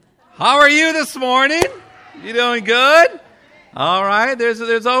How are you this morning? You doing good? All right.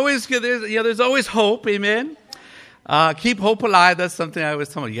 There's always hope. Amen. Keep hope alive. That's something I always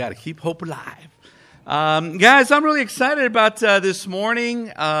tell you. You got to keep hope alive. Guys, I'm really excited about this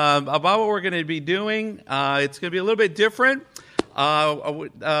morning, about what we're going to be doing. It's going to be a little bit different. The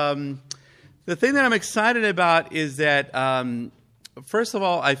thing that I'm excited about is that, first of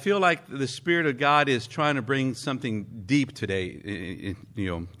all, I feel like the Spirit of God is trying to bring something deep today,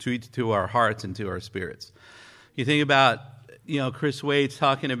 to our hearts and to our spirits. You think about, Chris Wade's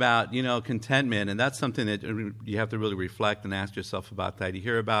talking about, contentment, and that's something that you have to really reflect and ask yourself about that. You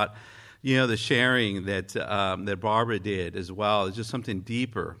hear about, the sharing that Barbara did as well. It's just something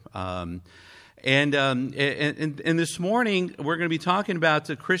deeper. And this morning we're going to be talking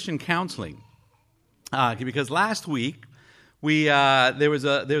about Christian counseling, because last week there was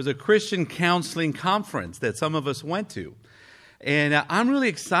a Christian counseling conference that some of us went to, and I'm really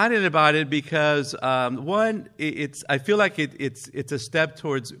excited about it because one, I feel like it's a step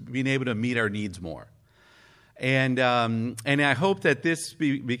towards being able to meet our needs more. And I hope that this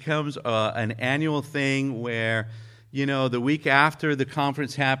becomes an annual thing where, the week after the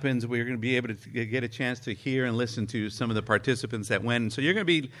conference happens, we're going to be able to get a chance to hear and listen to some of the participants that went. And so you're going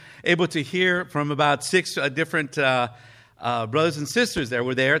to be able to hear from about 6 different brothers and sisters that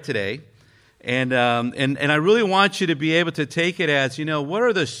were there today. And I really want you to be able to take it as, what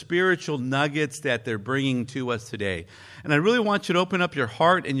are the spiritual nuggets that they're bringing to us today? And I really want you to open up your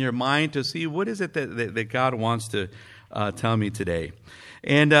heart and your mind to see what is it that God wants to tell me today.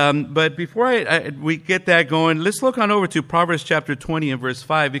 And but before we get that going, let's look on over to Proverbs chapter 20 and verse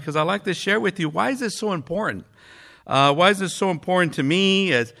 5, because I'd like to share with you, why is this so important? Why is this so important to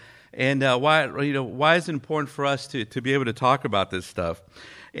me? Why is it important for us to be able to talk about this stuff?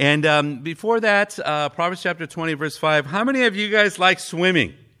 And before that, Proverbs chapter 20, verse 5, how many of you guys like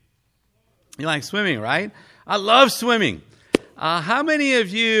swimming? You like swimming, right? I love swimming. How many of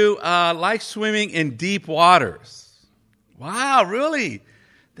you like swimming in deep waters? Wow, really?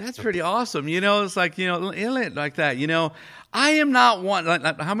 That's pretty awesome. It's like, inlet like that. I am not one.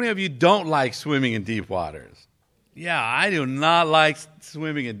 How many of you don't like swimming in deep waters? Yeah, I do not like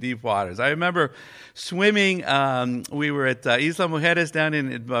swimming in deep waters. I remember swimming. We were at Isla Mujeres down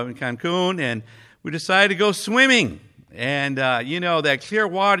in Cancun, and we decided to go swimming. And, that clear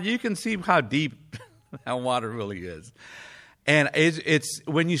water, you can see how deep that water really is. And it's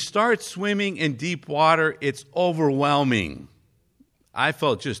when you start swimming in deep water, it's overwhelming. I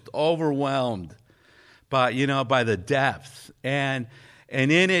felt just overwhelmed by the depth. And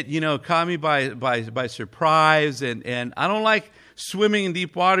in it, caught me by surprise. And I don't like swimming in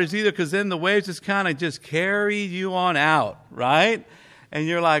deep waters either, because then the waves just kind of just carry you on out, right? And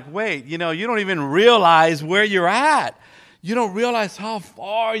you're like, wait, you don't even realize where you're at. You don't realize how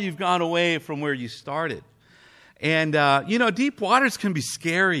far you've gone away from where you started. And, deep waters can be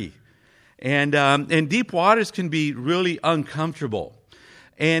scary. And deep waters can be really uncomfortable.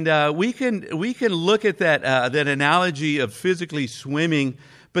 And we can look at that analogy of physically swimming,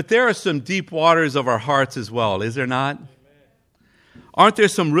 but there are some deep waters of our hearts as well, is there not? Amen. Aren't there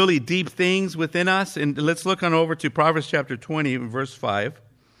some really deep things within us? And let's look on over to Proverbs chapter 20, verse 5,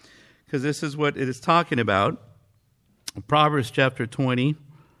 because this is what it is talking about. Proverbs chapter 20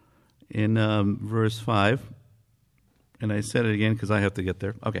 in verse 5. And I said it again because I have to get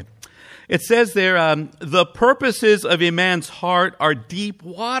there. Okay. It says there, the purposes of a man's heart are deep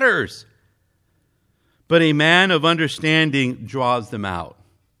waters, but a man of understanding draws them out.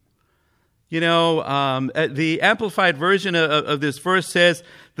 The Amplified version of this verse says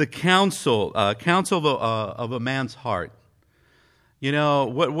the counsel of a man's heart.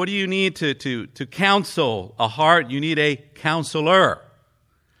 What do you need to counsel a heart? You need a counselor.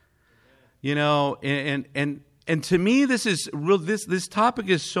 And to me, this topic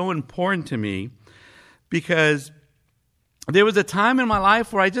is so important to me, because there was a time in my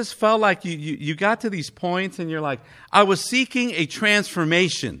life where I just felt like you got to these points and you're like, I was seeking a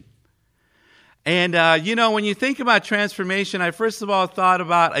transformation. And, when you think about transformation, I first of all thought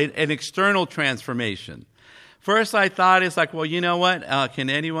about an external transformation. First, I thought it's like, well, you know what? Can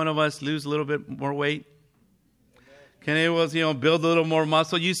any one of us lose a little bit more weight? Can it was, build a little more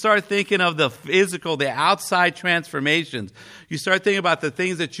muscle? You start thinking of the physical, the outside transformations. You start thinking about the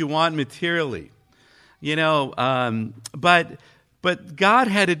things that you want materially. But God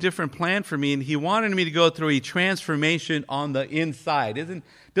had a different plan for me, and He wanted me to go through a transformation on the inside.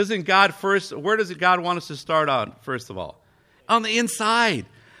 Doesn't God first, where does God want us to start on, first of all? On the inside.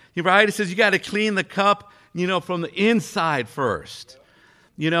 Right? It says you got to clean the cup, from the inside first.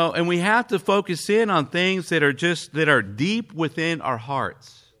 And we have to focus in on things that are deep within our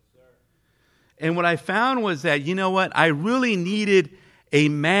hearts. And what I found was that, you know what? I really needed a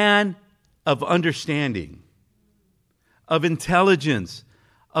man of understanding, of intelligence,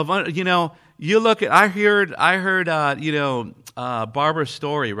 you look at, I heard, Barbara's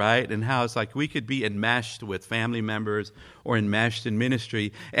story, right? And how it's like we could be enmeshed with family members or enmeshed in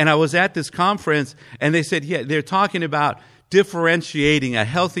ministry. And I was at this conference and they said, yeah, they're talking about differentiating a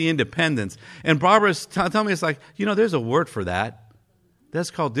healthy independence. And Barbara's telling me, it's like, there's a word for that.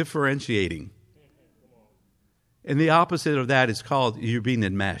 That's called differentiating. And the opposite of that is called you're being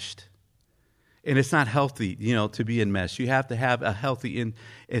enmeshed. And it's not healthy, to be enmeshed. You have to have a healthy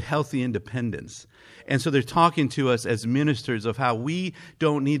independence. And so they're talking to us as ministers of how we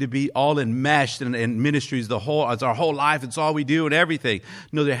don't need to be all enmeshed in ministries it's our whole life, it's all we do and everything.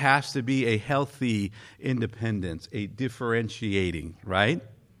 No, there has to be a healthy independence, a differentiating, right?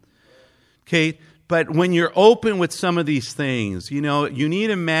 Okay, but when you're open with some of these things, you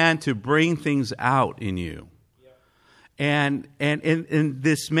need a man to bring things out in you. And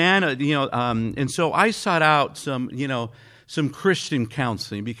this man, and so I sought out some Christian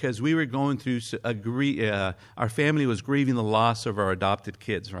counseling because we were going through our family was grieving the loss of our adopted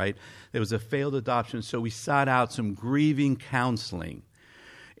kids, right? There was a failed adoption, so we sought out some grieving counseling.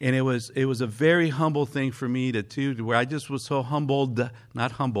 And it was a very humble thing for me to where I just was so humbled, where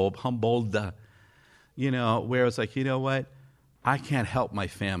it's like, you know what? I can't help my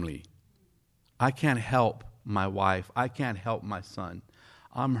family. I can't help my wife. I can't help my son.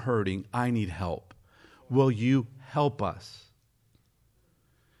 I'm hurting. I need help. Will you help us?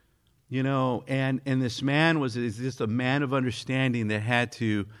 And this man is just a man of understanding that had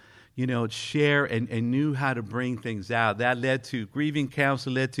to, share and knew how to bring things out. That led to grieving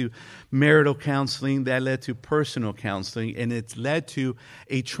counseling, led to marital counseling, that led to personal counseling, and it's led to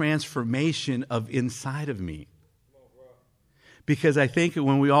a transformation of inside of me. Because I think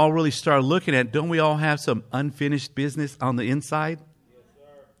when we all really start looking at it, don't we all have some unfinished business on the inside? Yes, sir.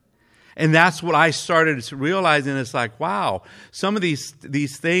 And that's what I started realizing. It's like, wow, some of these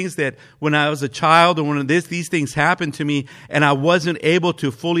things that when I was a child or when these things happened to me and I wasn't able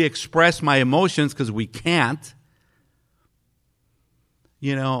to fully express my emotions because we can't,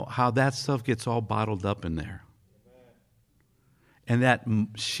 how that stuff gets all bottled up in there. And that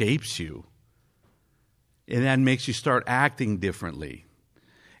shapes you. And that makes you start acting differently.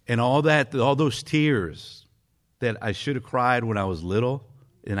 And all those tears that I should have cried when I was little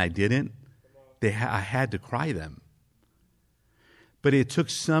and I didn't, I had to cry them. But it took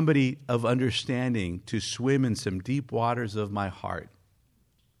somebody of understanding to swim in some deep waters of my heart.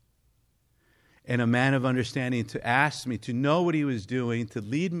 And a man of understanding to ask me, to know what he was doing, to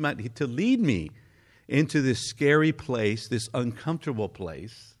lead me into this scary place, this uncomfortable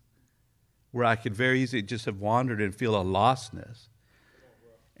place, where I could very easily just have wandered and feel a lostness.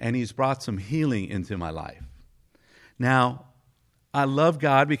 And he's brought some healing into my life. Now, I love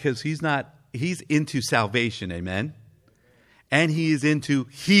God because he's into salvation, amen? And he is into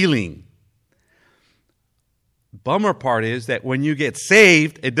healing. Bummer part is that when you get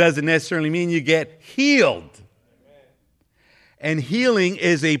saved, it doesn't necessarily mean you get healed. And healing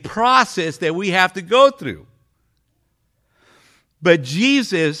is a process that we have to go through. But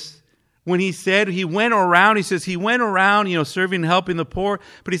Jesus, when he said he went around, serving and helping the poor.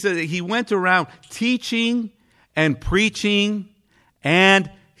 But he said that he went around teaching and preaching and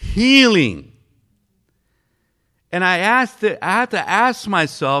healing. And I had to ask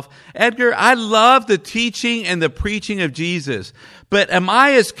myself, Edgar, I love the teaching and the preaching of Jesus. But am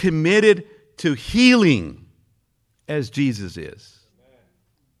I as committed to healing as Jesus is?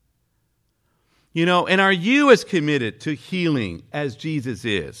 And are you as committed to healing as Jesus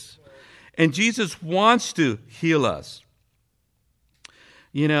is? And Jesus wants to heal us.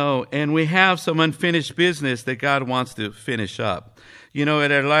 And we have some unfinished business that God wants to finish up. At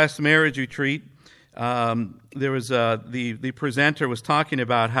our last marriage retreat, there was the presenter was talking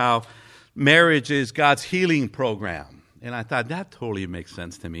about how marriage is God's healing program. And I thought that totally makes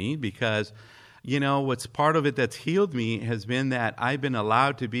sense to me because, what's part of it that's healed me has been that I've been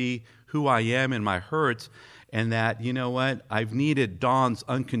allowed to be who I am in my hurts. And that, I've needed Dawn's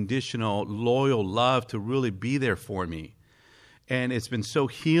unconditional, loyal love to really be there for me. And it's been so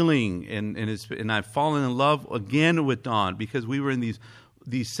healing. And I've fallen in love again with Dawn because we were in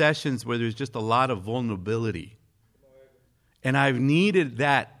these sessions where there's just a lot of vulnerability. And I've needed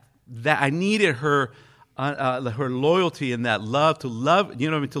that I needed her loyalty and that love to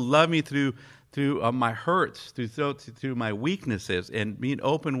love me through my hurts, through my weaknesses, and being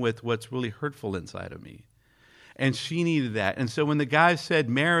open with what's really hurtful inside of me. And she needed that. And so when the guy said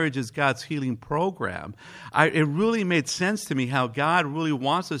marriage is God's healing program, it really made sense to me how God really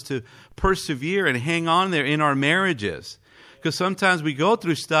wants us to persevere and hang on there in our marriages. Because sometimes we go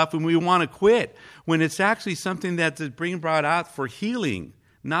through stuff and we want to quit when it's actually something that's being brought out for healing,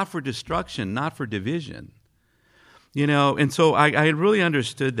 not for destruction, not for division. And so I really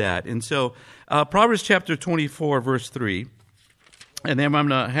understood that. And so Proverbs chapter 24, verse 3, and then I'm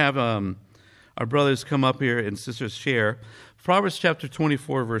going to have our brothers come up here and sisters share. Proverbs chapter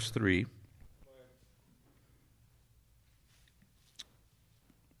 24, verse 3.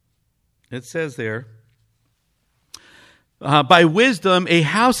 It says there, by wisdom a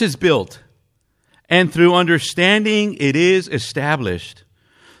house is built, and through understanding it is established.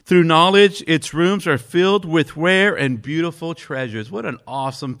 Through knowledge its rooms are filled with rare and beautiful treasures. What an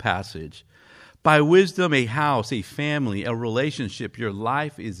awesome passage. By wisdom a house, a family, a relationship, your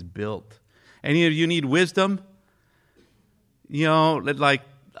life is built. Any of you need wisdom? Like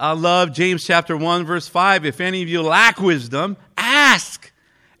I love James chapter 1, verse 5. If any of you lack wisdom, ask,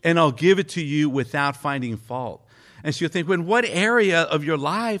 and I'll give it to you without finding fault. And so you think, well, what area of your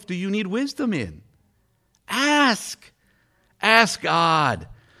life do you need wisdom in? Ask. Ask God.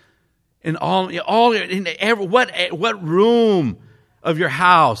 In what room of your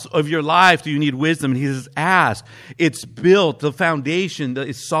house, of your life do you need wisdom? And he says, ask. It's built, the foundation,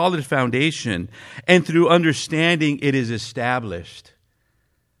 the solid foundation. And through understanding, it is established.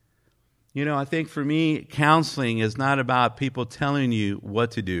 I think for me, counseling is not about people telling you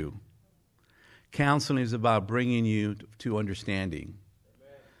what to do. Counseling is about bringing you to understanding.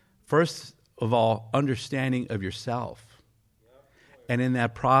 First of all, understanding of yourself. And in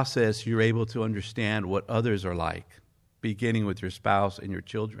that process, you're able to understand what others are like, beginning with your spouse and your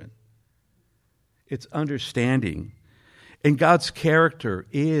children. It's understanding. And God's character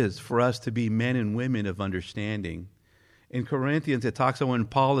is for us to be men and women of understanding. In Corinthians, it talks about when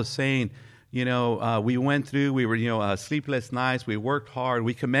Paul is saying, we were sleepless nights, we worked hard,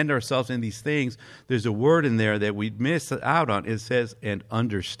 we commend ourselves in these things. There's a word in there that we miss out on. It says, and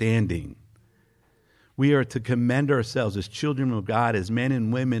understanding. We are to commend ourselves as children of God, as men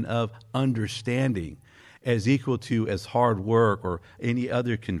and women of understanding, as equal to as hard work or any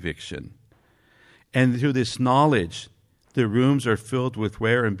other conviction. And through this knowledge, the rooms are filled with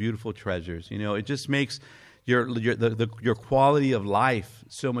rare and beautiful treasures. It just makes your quality of life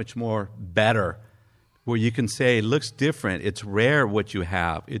so much more better, where you can say, it looks different. It's rare what you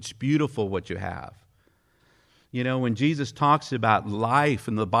have. It's beautiful what you have. When Jesus talks about life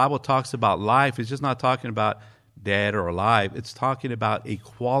and the Bible talks about life, it's just not talking about dead or alive. It's talking about a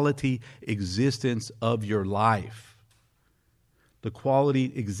quality existence of your life. The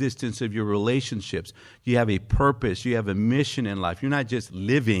quality existence of your relationships. You have a purpose. You have a mission in life. You're not just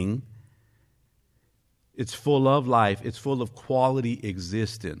living. It's full of life. It's full of quality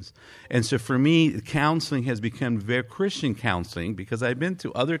existence. And so for me, counseling has become very Christian counseling, because I've been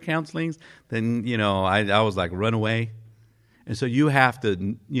to other counselings, then, I was like, run away. And so you have to,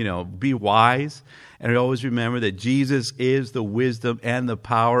 be wise. And always remember that Jesus is the wisdom and the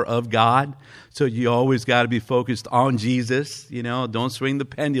power of God. So you always got to be focused on Jesus. Don't swing the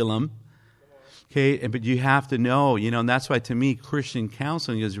pendulum. Okay, but you have to know, and that's why to me, Christian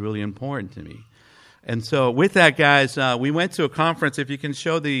counseling is really important to me. And so with that, guys, we went to a conference. If you can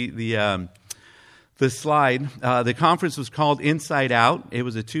show the slide. The conference was called Inside Out. It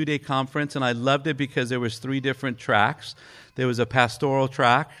was a 2-day conference, and I loved it because there was 3 different tracks. There was a pastoral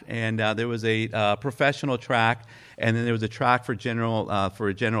track, and there was a professional track, and then there was a track for a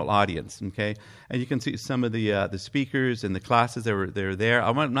general audience. Okay, and you can see some of the speakers and the classes that were there.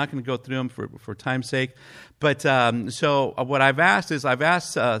 I'm not going to go through them for time's sake, but so what I've asked is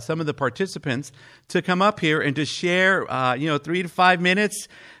some of the participants to come up here and to share 3 to 5 minutes,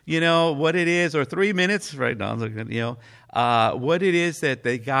 what it is, or 3 minutes right now, what it is that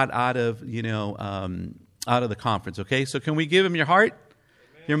they got out of the conference. Okay, so can we give them your heart,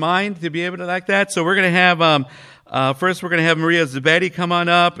 your mind, to be able to like that? So we're going to have first we're going to have Maria Zabetti come on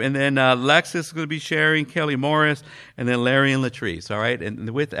up, and then Lexus is going to be sharing, Kelly Morris, and then Larry and Latrice. All right,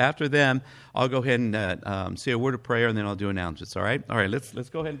 and after them, I'll go ahead and say a word of prayer, and then I'll do announcements. All right, let's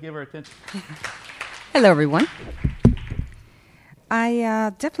go ahead and give our attention. Hello, everyone.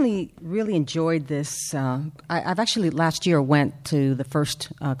 I definitely really enjoyed this. I've actually last year went to the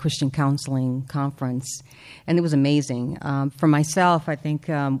first Christian counseling conference, and it was amazing. For myself, I think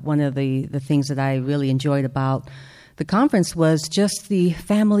one of the things that I really enjoyed about the conference was just the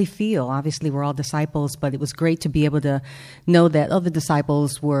family feel. Obviously, we're all disciples, but it was great to be able to know that other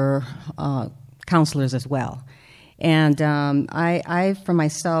disciples were counselors as well. And I for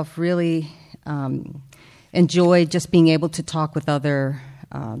myself, really enjoyed just being able to talk with other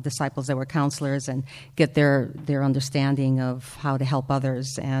disciples that were counselors and get their understanding of how to help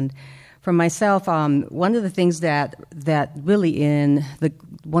others. And for myself, one of the things that really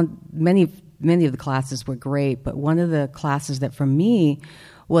many of the classes were great, but one of the classes that for me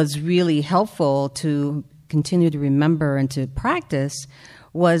was really helpful to continue to remember and to practice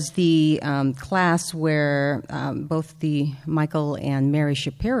was the class where both the Michael and Mary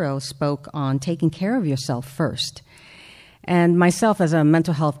Shapiro spoke on taking care of yourself first. And myself as a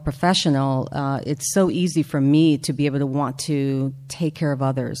mental health professional, it's so easy for me to be able to want to take care of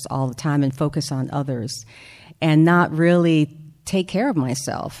others all the time and focus on others and not really take care of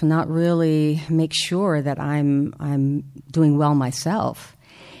myself, not really make sure that I'm doing well myself.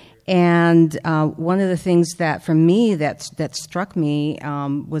 And one of the things that, for me, that struck me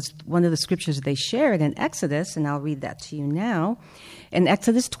was one of the scriptures they shared in Exodus, and I'll read that to you now. In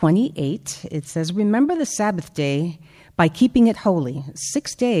Exodus 28, it says, "Remember the Sabbath day by keeping it holy.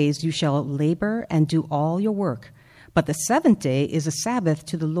 6 days you shall labor and do all your work. But the seventh day is a Sabbath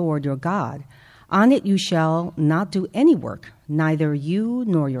to the Lord your God. On it you shall not do any work, neither you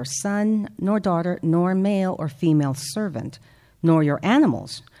nor your son, nor daughter, nor male or female servant, nor your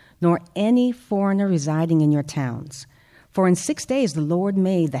animals, nor any foreigner residing in your towns. For in 6 days the Lord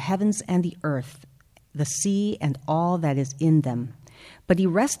made the heavens and the earth, the sea and all that is in them. But he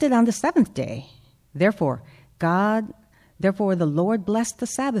rested on the seventh day. Therefore the Lord blessed the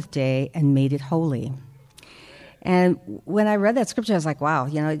Sabbath day and made it holy." And when I read that scripture, I was like, wow,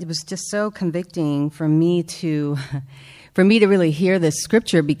 it was just so convicting for me to really hear this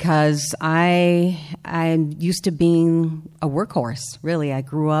scripture, because I'm used to being a workhorse, really. I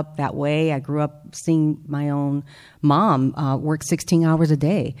grew up that way. I grew up seeing my own mom work 16 hours a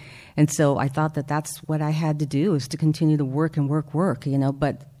day. And so I thought that that's what I had to do, is to continue to work and work,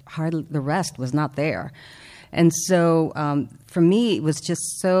 but hardly the rest was not there. And so for me, it was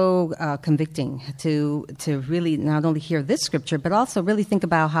just so convicting to really not only hear this scripture, but also really think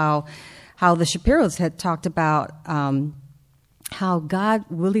about how the Shapiros had talked about how God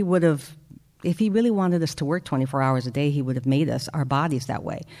really would have, if he really wanted us to work 24 hours a day, he would have made our bodies that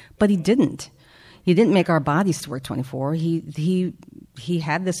way. But he didn't. He didn't make our bodies to work 24. He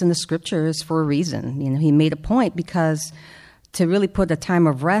had this in the scriptures for a reason. He made a point to really put a time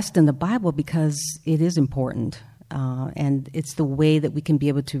of rest in the Bible, because it is important. And it's the way that we can be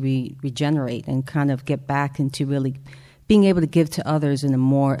able to regenerate and kind of get back into really being able to give to others in a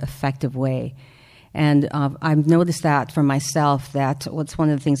more effective way. And I've noticed that for myself, that what's one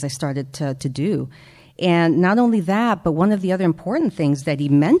of the things I started to do. And not only that, but one of the other important things that he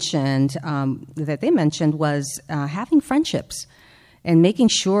mentioned, that they mentioned, was having friendships and making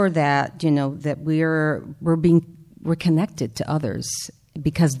sure that, that we're connected to others,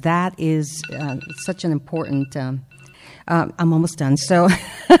 because that is such an important. I'm almost done. So,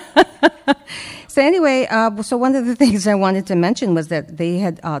 anyway, so one of the things I wanted to mention was that they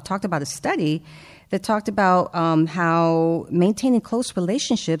had talked about a study that talked about how maintaining close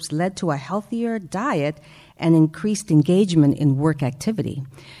relationships led to a healthier diet and increased engagement in work activity.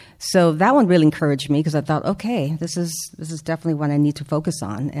 So that one really encouraged me, because I thought, okay, this is definitely what I need to focus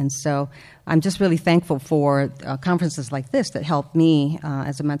on. And so I'm just really thankful for conferences like this that help me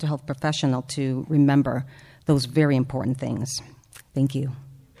as a mental health professional to remember those very important things. Thank you.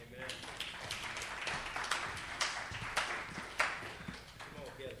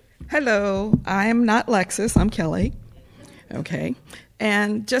 Hello, I'm not Lexis, I'm Kelly. Okay.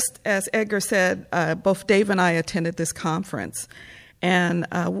 And just as Edgar said, both Dave and I attended this conference. And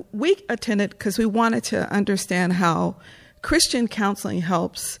we attended because we wanted to understand how Christian counseling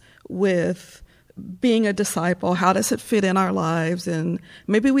helps with being a disciple. How does it fit in our lives? And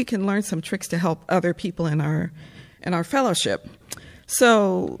maybe we can learn some tricks to help other people in our fellowship.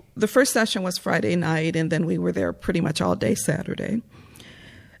 So the first session was Friday night, and then we were there pretty much all day Saturday.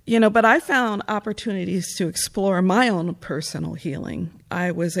 But I found opportunities to explore my own personal healing.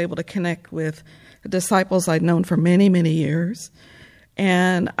 I was able to connect with disciples I'd known for many, many years.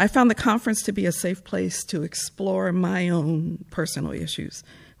 And I found the conference to be a safe place to explore my own personal issues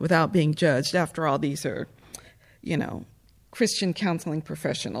without being judged. After all, these are, Christian counseling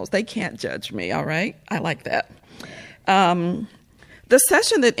professionals. They can't judge me, all right? I like that. The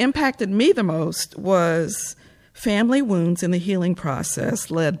session that impacted me the most was Family Wounds in the Healing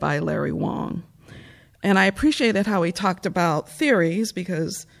Process, led by Larry Wong. And I appreciated how he talked about theories,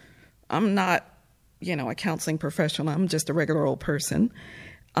 because I'm not, a counseling professional. I'm just a regular old person.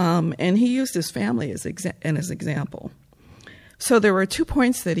 And he used his family as example. So there were 2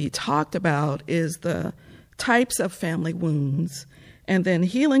 points that he talked about, is the types of family wounds, and then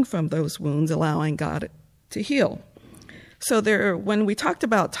healing from those wounds, allowing God to heal. So when we talked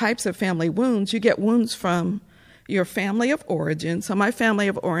about types of family wounds, you get wounds from your family of origin. So my family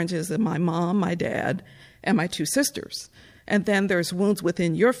of origin is my mom, my dad, and my 2 sisters. And then there's wounds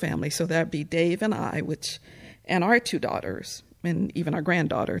within your family. So that'd be Dave and I, and our 2 daughters, and even our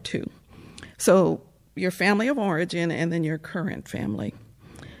granddaughter too. So your family of origin and then your current family.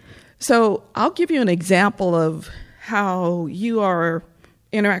 So I'll give you an example of how you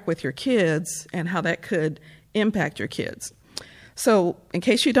interact with your kids and how that could impact your kids. So in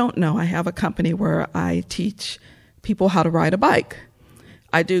case you don't know, I have a company where I teach people how to ride a bike.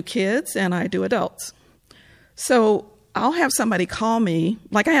 I do kids and I do adults. So I'll have somebody call me,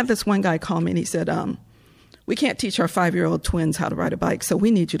 like I had this one guy call me and he said, we can't teach our 5-year-old twins how to ride a bike, so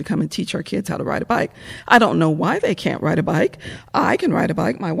we need you to come and teach our kids how to ride a bike. I don't know why they can't ride a bike. I can ride a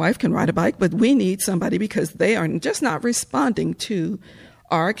bike, my wife can ride a bike, but we need somebody because they are just not responding to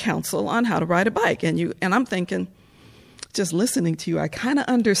our counsel on how to ride a bike. And I'm thinking, just listening to you, I kind of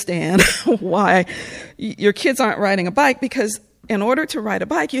understand why your kids aren't riding a bike, because in order to ride a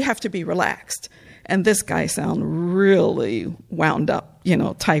bike, you have to be relaxed. And this guy sounded really wound up,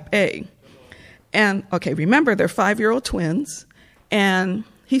 type A. And, okay, remember, they're 5-year-old twins. And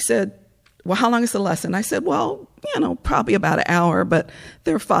he said, well, how long is the lesson? I said, well, probably about an hour, but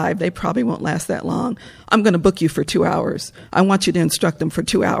they're 5. They probably won't last that long. I'm going to book you for 2 hours. I want you to instruct them for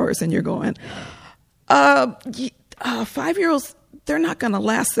 2 hours. And you're going, 5-year-olds, they're not going to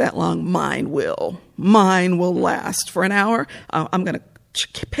last that long. Mine will. Mine will last for an hour. I'm going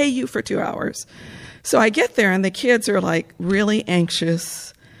to pay you for 2 hours. So I get there and the kids are like really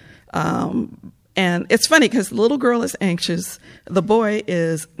anxious. And it's funny because the little girl is anxious. The boy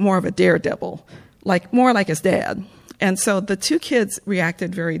is more of a daredevil, more like his dad. And so the 2 kids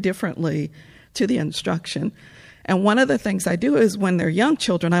reacted very differently to the instruction. And one of the things I do is when they're young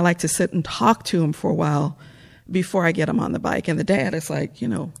children, I like to sit and talk to them for a while before I get them on the bike. And the dad is like,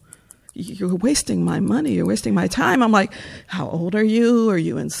 you're wasting my money. You're wasting my time. I'm like, how old are you? Are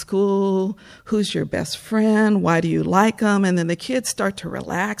you in school? Who's your best friend? Why do you like them? And then the kids start to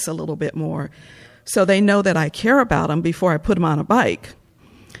relax a little bit more. So they know that I care about them before I put them on a bike.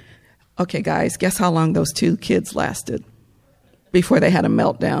 Okay, guys, guess how long those 2 kids lasted before they had a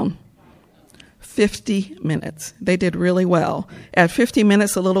meltdown? 50 minutes. They did really well. At 50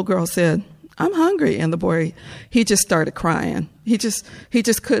 minutes, the little girl said, I'm hungry. And the boy, he just started crying. He just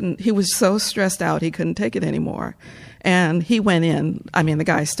couldn't, he was so stressed out, he couldn't take it anymore. And he went in. I mean, the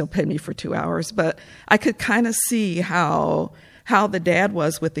guy still paid me for 2 hours, but I could kind of see how the dad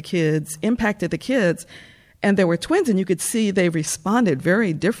was with the kids impacted the kids. And there were twins, and you could see they responded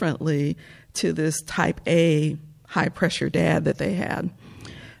very differently to this type A high-pressure dad that they had.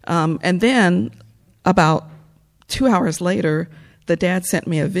 And then about 2 hours later, the dad sent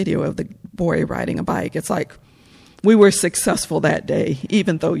me a video of the boy riding a bike. It's like, we were successful that day,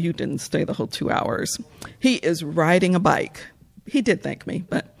 even though you didn't stay the whole 2 hours. He is riding a bike. He did thank me.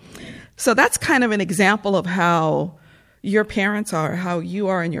 So that's kind of an example of how your parents are, how you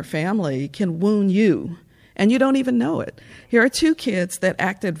are in your family can wound you, and you don't even know it. Here are 2 kids that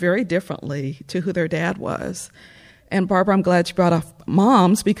acted very differently to who their dad was. And Barbara, I'm glad you brought up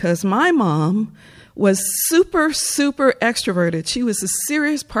moms, because my mom was super, super extroverted. She was a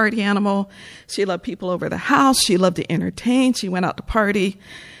serious party animal. She loved people over the house. She loved to entertain. She went out to party.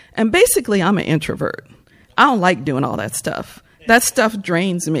 And basically, I'm an introvert. I don't like doing all that stuff. That stuff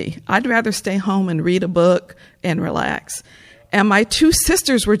drains me. I'd rather stay home and read a book and relax. And my 2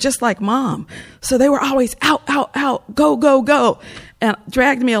 sisters were just like Mom. So they were always out, go, go, go. And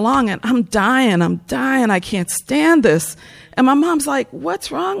dragged me along, and I'm dying. I can't stand this. And my mom's like,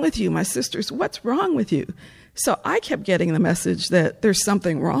 what's wrong with you? My sisters, what's wrong with you? So I kept getting the message that there's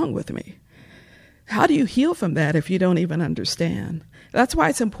something wrong with me. How do you heal from that if you don't even understand? That's why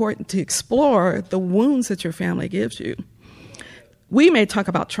it's important to explore the wounds that your family gives you. We may talk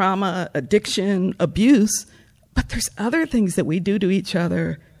about trauma, addiction, abuse, but there's other things that we do to each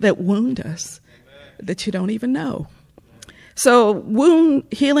other that wound us that you don't even know. So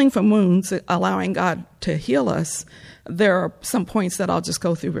healing from wounds, allowing God to heal us, there are some points that I'll just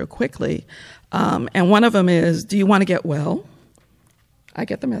go through real quickly. And one of them is, do you want to get well? I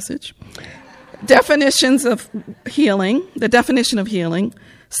get the message. Definitions of healing, the definition of healing,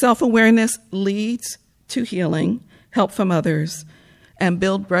 self-awareness leads to healing, help from others, and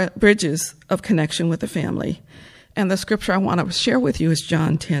build bridges of connection with the family. And the scripture I want to share with you is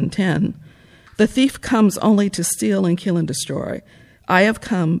John 10:10. The thief comes only to steal and kill and destroy. I have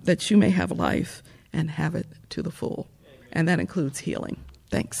come that you may have life and have it to the full. And that includes healing.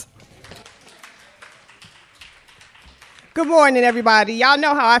 Thanks. Good morning, everybody. Y'all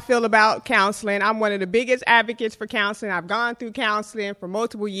know how I feel about counseling. I'm one of the biggest advocates for counseling. I've gone through counseling for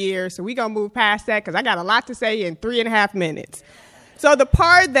multiple years, so we're going to move past that because I got a lot to say in 3.5 minutes. So the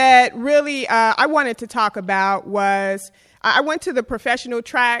part that really I wanted to talk about was I went to the professional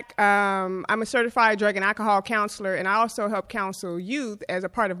track. I'm a certified drug and alcohol counselor, and I also help counsel youth as a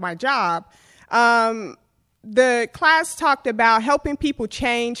part of my job. The class talked about helping people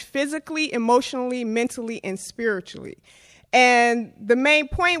change physically, emotionally, mentally, and spiritually. And the main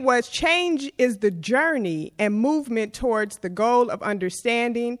point was change is the journey and movement towards the goal of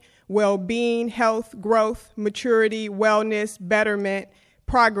understanding, well-being, health, growth, maturity, wellness, betterment,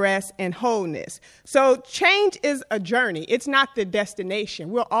 progress, and wholeness. So change is a journey. It's not the destination.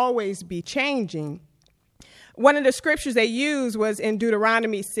 We'll always be changing. One of the scriptures they used was in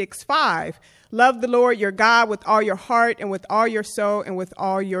Deuteronomy 6:5. Love the Lord your God with all your heart and with all your soul and with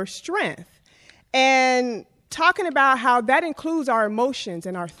all your strength. And talking about how that includes our emotions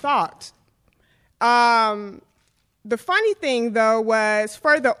and our thoughts. The funny thing, though, was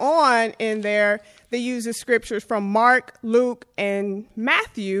further on in there, they used the scriptures from Mark, Luke, and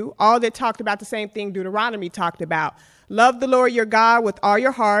Matthew, all that talked about the same thing Deuteronomy talked about. Love the Lord your God with all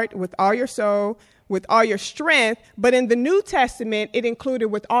your heart, with all your soul, with all your strength. But in the New Testament, it included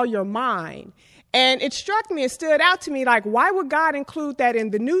with all your mind. And it struck me, it stood out to me, like, why would God include that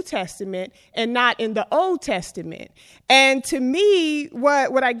in the New Testament and not in the Old Testament? And to me,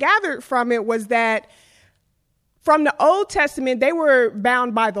 what I gathered from it was that from the Old Testament, they were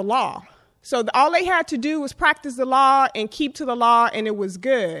bound by the law. So all they had to do was practice the law and keep to the law, and it was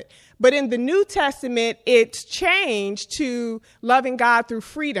good. But in the New Testament, it's changed to loving God through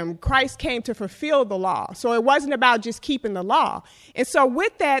freedom. Christ came to fulfill the law. So it wasn't about just keeping the law. And so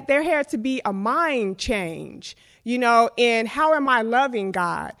with that, there had to be a mind change, in how am I loving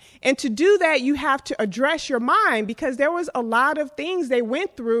God? And to do that, you have to address your mind, because there was a lot of things they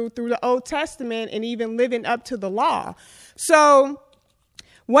went through the Old Testament and even living up to the law. So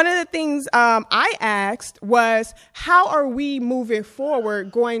one of the things I asked was, how are we moving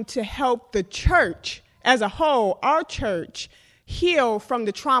forward going to help the church as a whole, our church, heal from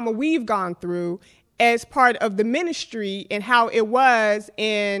the trauma we've gone through as part of the ministry and how it was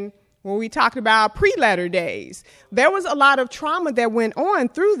when we talked about pre-letter days? There was a lot of trauma that went on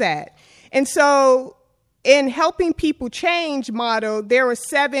through that. And so in helping people change model, there were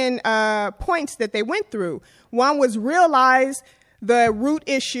 7 points that they went through. One was realize the root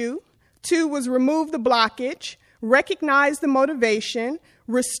issue. 2 was remove the blockage, recognize the motivation,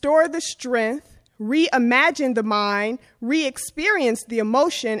 restore the strength, reimagine the mind, re-experience the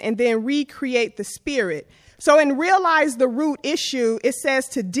emotion, and then recreate the spirit. So in realize the root issue, it says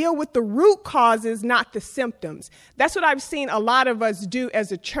to deal with the root causes, not the symptoms. That's what I've seen a lot of us do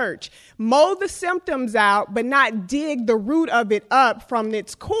as a church. Mow the symptoms out, but not dig the root of it up from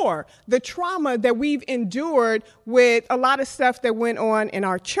its core. The trauma that we've endured with a lot of stuff that went on in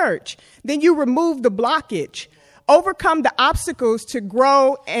our church. Then you remove the blockage. Overcome the obstacles to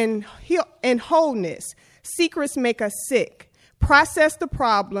grow and heal in wholeness. Secrets make us sick. Process the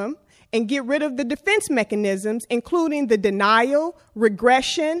problem and get rid of the defense mechanisms, including the denial,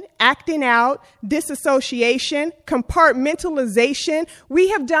 regression, acting out, disassociation, compartmentalization. We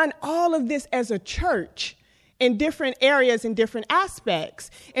have done all of this as a church in different areas and different aspects.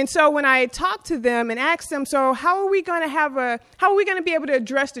 And so when I talked to them and asked them, so how are we going to be able to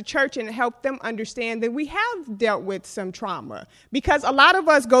address the church and help them understand that we have dealt with some trauma? Because a lot of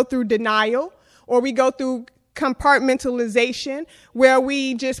us go through denial, or we go through compartmentalization, where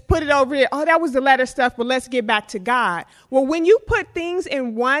we just put it over there. Oh, that was the letter stuff, but let's get back to God. Well, when you put things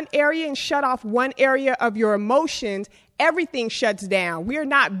in one area and shut off one area of your emotions, everything shuts down. We are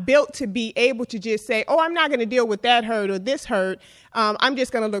not built to be able to just say, oh, I'm not going to deal with that hurt or this hurt. I'm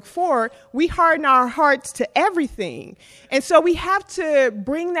just going to look forward. We harden our hearts to everything. And so we have to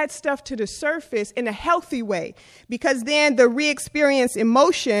bring that stuff to the surface in a healthy way, because then the re-experience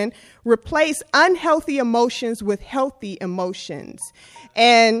emotion replace unhealthy emotions with healthy emotions.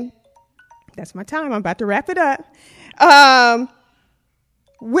 And that's my time. I'm about to wrap it up.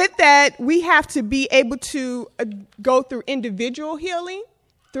 With that, we have to be able to go through individual healing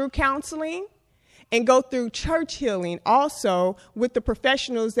through counseling and go through church healing also with the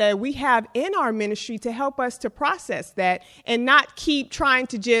professionals that we have in our ministry to help us to process that and not keep trying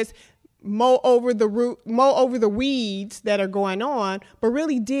to just mow over the weeds that are going on, but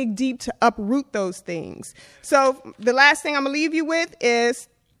really dig deep to uproot those things. So the last thing I'm going to leave you with is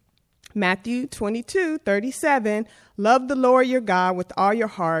Matthew 22:37, love the Lord your God with all your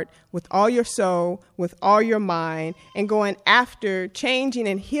heart, with all your soul, with all your mind, and going after changing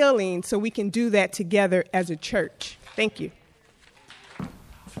and healing so we can do that together as a church. Thank you.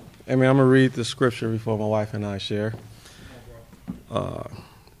 I'm going to read the scripture before my wife and I share.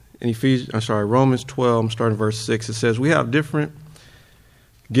 In Romans 12, I'm starting verse 6. It says, "We have different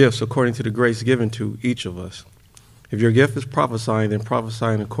gifts according to the grace given to each of us. If your gift is prophesying, then prophesy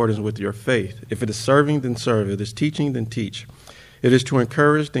in accordance with your faith. If it is serving, then serve. If it is teaching, then teach. It is to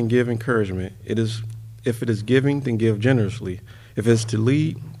encourage, then give encouragement. If it is giving, then give generously. If it is to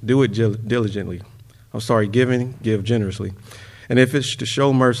lead, do it diligently. Give generously. And if it's to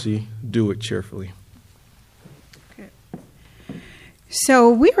show mercy, do it cheerfully."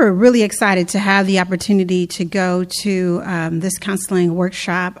 So we were really excited to have the opportunity to go to this counseling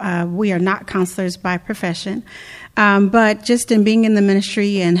workshop. We are not counselors by profession, but just in being in the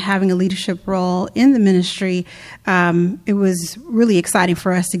ministry and having a leadership role in the ministry, it was really exciting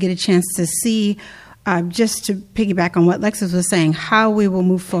for us to get a chance to see, just to piggyback on what Lexus was saying, how we will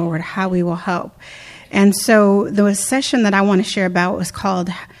move forward, how we will help. And so the session that I want to share about was called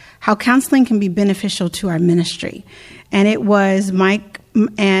How Counseling Can Be Beneficial to Our Ministry. And it was Mike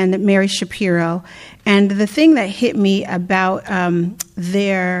and Mary Shapiro. And the thing that hit me about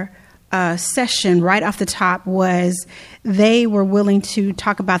their session right off the top was they were willing to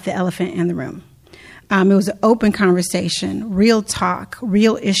talk about the elephant in the room. It was an open conversation, real talk,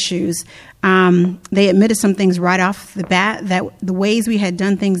 real issues. They admitted some things right off the bat, that the ways we had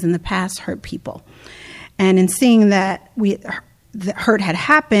done things in the past hurt people. And in seeing that the hurt had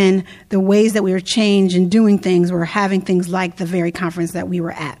happened, the ways that we were changed and doing things were having things like the very conference that we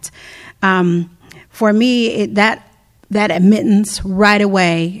were at. For me, that admittance right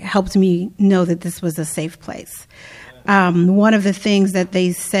away helped me know that this was a safe place. One of the things that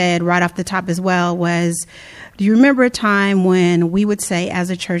they said right off the top as well was, do you remember a time when we would say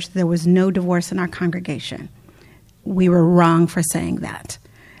as a church there was no divorce in our congregation? We were wrong for saying that.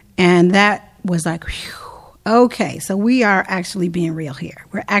 And that was like, whew. Okay, so we are actually being real here.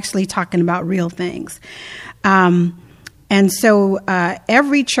 We're actually talking about real things. And so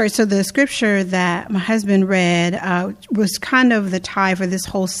every church, so the scripture that my husband read was kind of the tie for this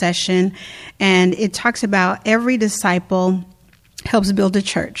whole session. And it talks about every disciple helps build a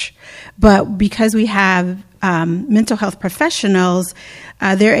church. But because we have mental health professionals,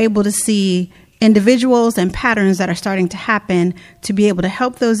 they're able to see individuals and patterns that are starting to happen to be able to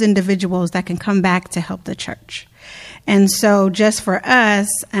help those individuals that can come back to help the church. And so just for us,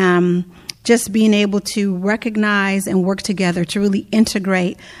 just being able to recognize and work together to really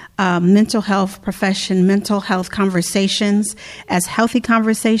integrate mental health profession, mental health conversations as healthy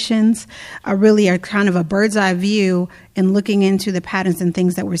conversations really are kind of a bird's eye view in looking into the patterns and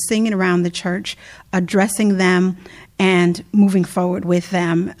things that we're seeing around the church, addressing them, and moving forward with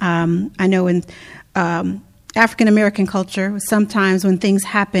them. I know in African American culture, sometimes when things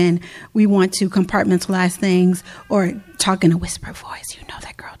happen, we want to compartmentalize things or talk in a whisper voice. You know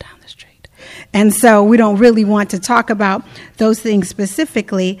that girl down the street. And so we don't really want to talk about those things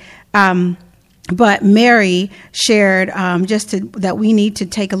specifically. But Mary shared that we need to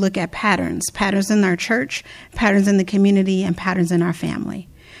take a look at patterns in our church, patterns in the community, and patterns in our family.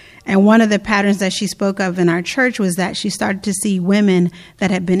 And one of the patterns that she spoke of in our church was that she started to see women that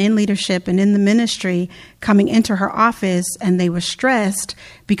had been in leadership and in the ministry coming into her office, and they were stressed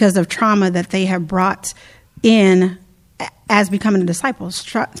because of trauma that they had brought in as becoming disciples,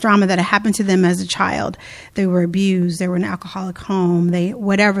 trauma that had happened to them as a child. They were abused, they were in an alcoholic home,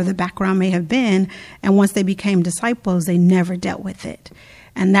 whatever the background may have been, and once they became disciples, they never dealt with it.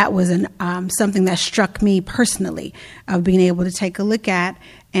 And that was something that struck me personally, of being able to take a look at.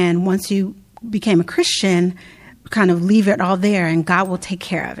 And once you became a Christian, kind of leave it all there and God will take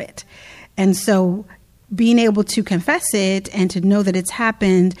care of it. And so being able to confess it and to know that it's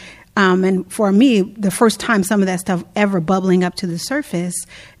happened, and for me, the first time some of that stuff ever bubbling up to the surface,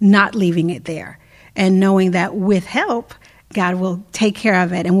 not leaving it there and knowing that with help, God will take care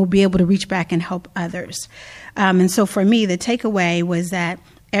of it and we'll be able to reach back and help others. And so for me, the takeaway was that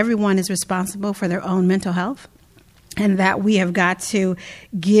everyone is responsible for their own mental health, and that we have got to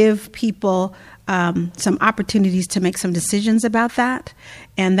give people some opportunities to make some decisions about that.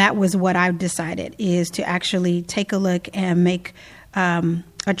 And that was what I've decided, is to actually take a look and make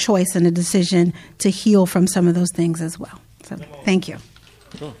a choice and a decision to heal from some of those things as well. So thank you.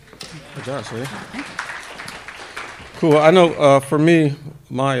 Cool. Good job, Sally. Cool. I know for me,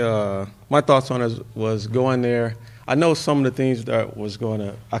 my thoughts on it was going there. I know some of the things that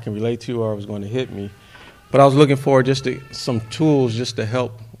I can relate to or was going to hit me, but I was looking for just some tools just to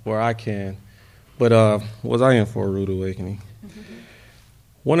help where I can. But was I in for a rude awakening?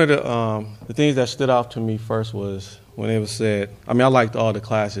 One of the things that stood out to me first was when it was said, I liked all the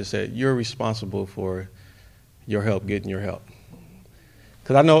classes, that you're responsible for your help getting your help.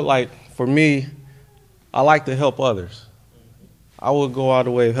 Because I know, like, for me, I like to help others. I will go out of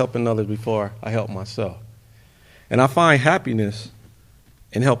the way of helping others before I help myself. And I find happiness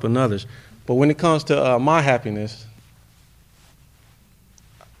in helping others. But when it comes to my happiness,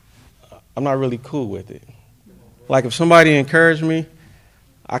 I'm not really cool with it. Like, if somebody encouraged me,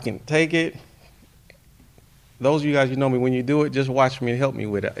 I can take it. Those of you guys, you know me, when you do it, just watch me and help me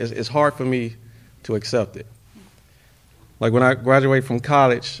with it. It's hard for me to accept it. Like when I graduated from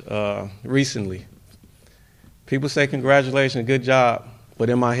college recently, people say congratulations, good job.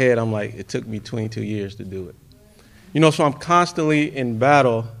 But in my head, I'm like, it took me 22 years to do it. You know, so I'm constantly in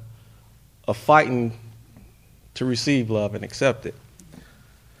battle of fighting to receive love and accept it.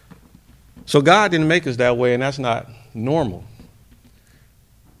 So God didn't make us that way, and that's not normal.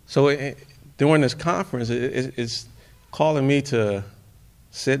 So during this conference, it's calling me to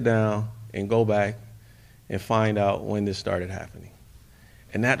sit down and go back and find out when this started happening.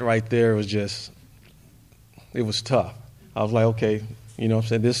 And that right there was just, it was tough. I was like, okay, you know what I'm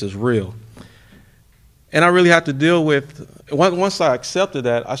saying, this is real. And I really had to deal with, once I accepted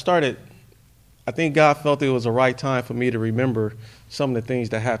that, I think God felt it was the right time for me to remember some of the things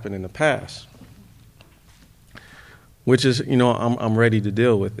that happened in the past, which is, you know, I'm ready to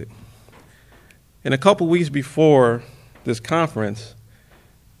deal with it. And a couple weeks before this conference,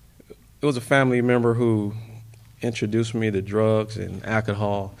 it was a family member who introduced me to drugs and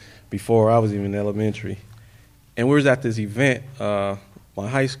alcohol before I was even in elementary. And we was at this event. My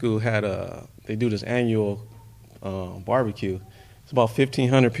high school had they do this annual barbecue. It's about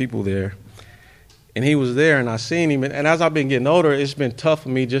 1,500 people there. And he was there, and I seen him. And as I've been getting older, it's been tough for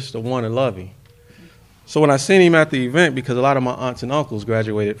me just to want to love him. So when I seen him at the event, because a lot of my aunts and uncles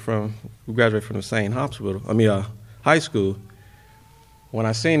graduated from the same high school. When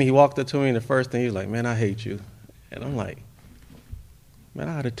I seen him, he walked up to me, and the first thing he was like, "Man, I hate you." And I'm like, "Man,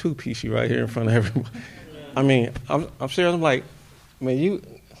 I had a two-piece you right here in front of everybody." I mean, I'm serious. I'm like, "Man, you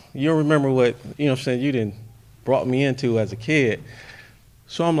don't remember what, you know what I'm saying, you done brought me into as a kid."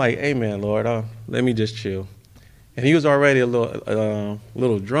 So I'm like, "Hey, man, Lord, let me just chill." And he was already a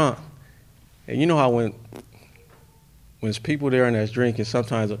little drunk. And you know how when there's people there and there's drinking,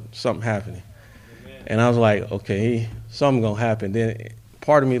 sometimes something happening. Amen. And I was like, okay, something going to happen. Then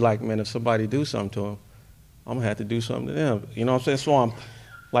part of me like, man, if somebody do something to him, I'm going to have to do something to them. You know what I'm saying? So I'm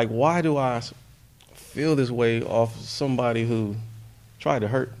like, why do I feel this way off somebody who tried to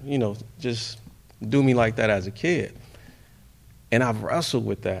hurt, you know, just do me like that as a kid? And I've wrestled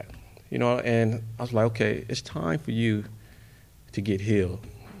with that, you know, and I was like, okay, it's time for you to get healed.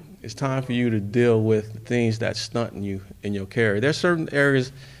 It's time for you to deal with things that's stunting you in your career. There's certain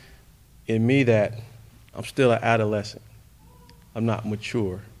areas in me that I'm still an adolescent. I'm not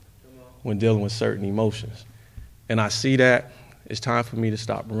mature when dealing with certain emotions. And I see that it's time for me to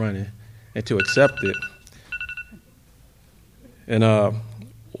stop running and to accept it. And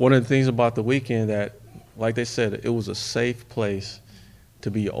one of the things about the weekend that, like they said, it was a safe place to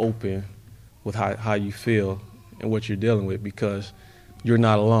be open with how you feel and what you're dealing with, because you're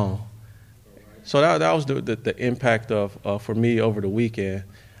not alone. So that was the impact of for me over the weekend.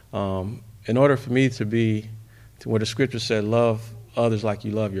 In order for me to be to where the scripture said, love others like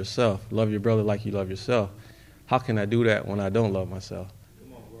you love yourself, love your brother like you love yourself, how can I do that when I don't love myself?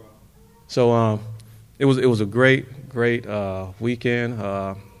 Come on, bro. So it was a great weekend.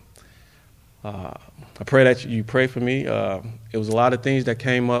 I pray that you pray for me. It was a lot of things that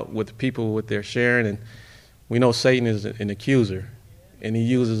came up with people with their sharing, and we know Satan is an accuser. And he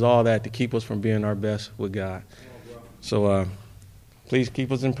uses all that to keep us from being our best with God. So please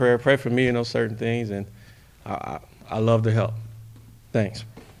keep us in prayer. Pray for me in those certain things. And I love to help. Thanks.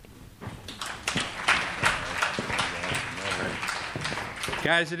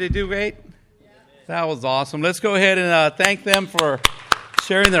 Guys, did they do great? That was awesome. Let's go ahead and thank them for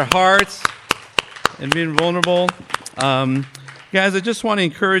sharing their hearts and being vulnerable. Guys, I just want to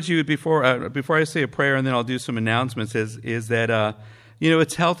encourage you before I say a prayer, and then I'll do some announcements, is that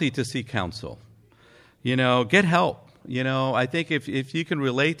it's healthy to seek counsel. Get help. I think if you can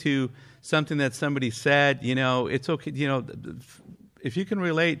relate to something that somebody said, it's okay. If you can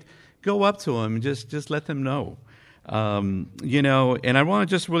relate, go up to them and just let them know. And I want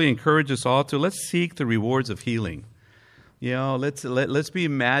to just really encourage us all to let's seek the rewards of healing. Let's be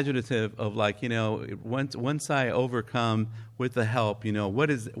imaginative of once I overcome with the help,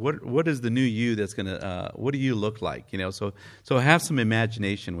 what is the new you that's gonna what do you look like? So have some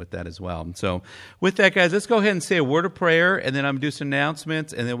imagination with that as well. So with that, guys, let's go ahead and say a word of prayer, and then I'm gonna do some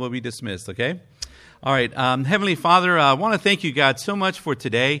announcements, and then we'll be dismissed. Okay. All right. Heavenly Father, I want to thank you, God, so much for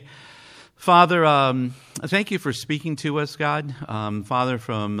today. Father, thank you for speaking to us, God. Father,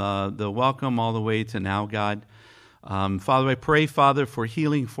 from the welcome all the way to now, God. Father, I pray, Father, for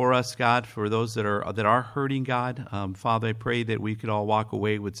healing for us, God, for those that are hurting, God. Father, I pray that we could all walk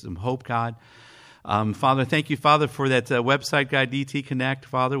away with some hope, God. Father, thank you, Father, for that website, God, DT Connect,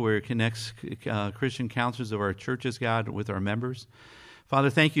 Father, where it connects Christian counselors of our churches, God, with our members. Father,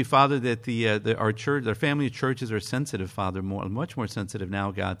 thank you, Father, that our church, our family of churches are sensitive, Father, much more sensitive now,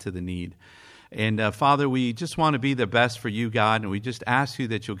 God, to the need. And Father, we just want to be the best for you, God, and we just ask you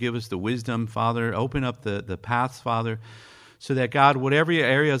that you'll give us the wisdom, Father, open up the paths, Father, so that, God, whatever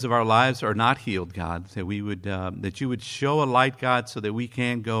areas of our lives are not healed, God, that we would that you would show a light, God, so that we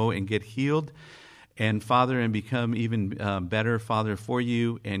can go and get healed, and Father, and become even better, Father, for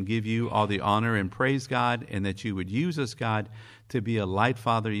you, and give you all the honor and praise, God, and that you would use us, God, to be a light,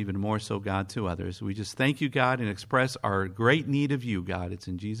 Father, even more so, God, to others. We just thank you, God, and express our great need of you, God. It's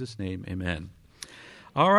in Jesus' name, amen.